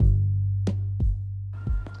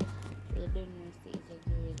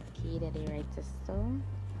Lady the Writer Stone,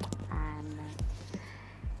 and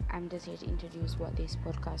I'm just here to introduce what this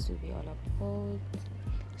podcast will be all about.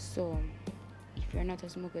 So, if you're not a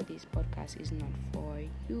smoker, this podcast is not for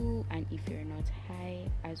you, and if you're not high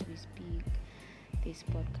as we speak, this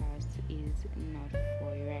podcast is not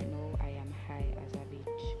for you. Right now, I am high as a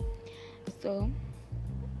bitch. So,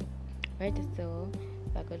 right so,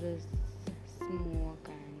 I could just smoke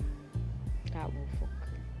and that will fuck.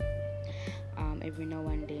 Every now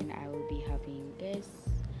and then I will be having guests.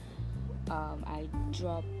 I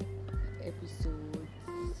drop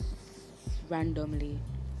episodes randomly.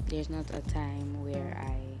 There's not a time where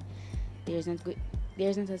there's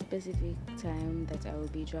not a specific time that I will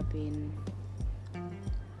be dropping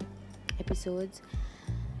episodes,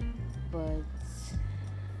 but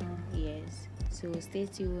yes, so stay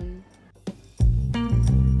tuned.